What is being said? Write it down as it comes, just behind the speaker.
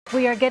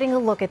We are getting a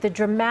look at the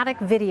dramatic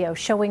video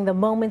showing the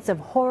moments of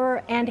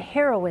horror and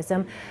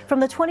heroism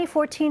from the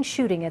 2014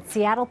 shooting at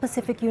Seattle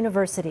Pacific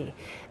University.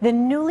 The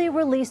newly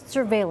released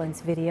surveillance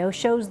video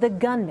shows the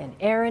gunman,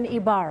 Aaron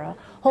Ibarra,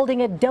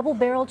 holding a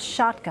double-barreled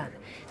shotgun.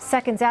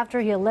 Seconds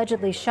after he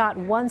allegedly shot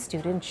one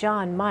student,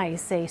 John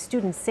Mice, a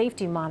student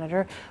safety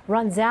monitor,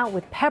 runs out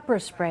with pepper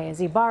spray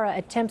as Ibarra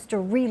attempts to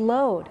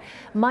reload.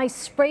 Mice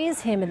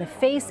sprays him in the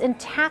face and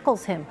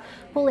tackles him,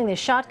 pulling the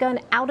shotgun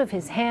out of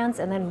his hands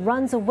and then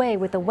runs away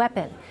with the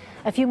weapon.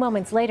 A few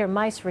moments later,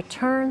 Mice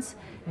returns,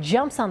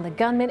 jumps on the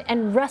gunman,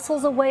 and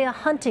wrestles away a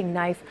hunting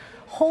knife,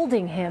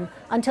 holding him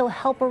until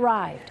help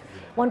arrived.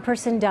 One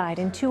person died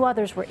and two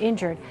others were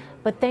injured,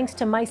 but thanks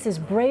to Mice's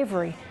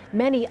bravery,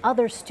 many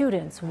other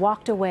students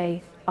walked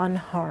away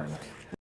unharmed.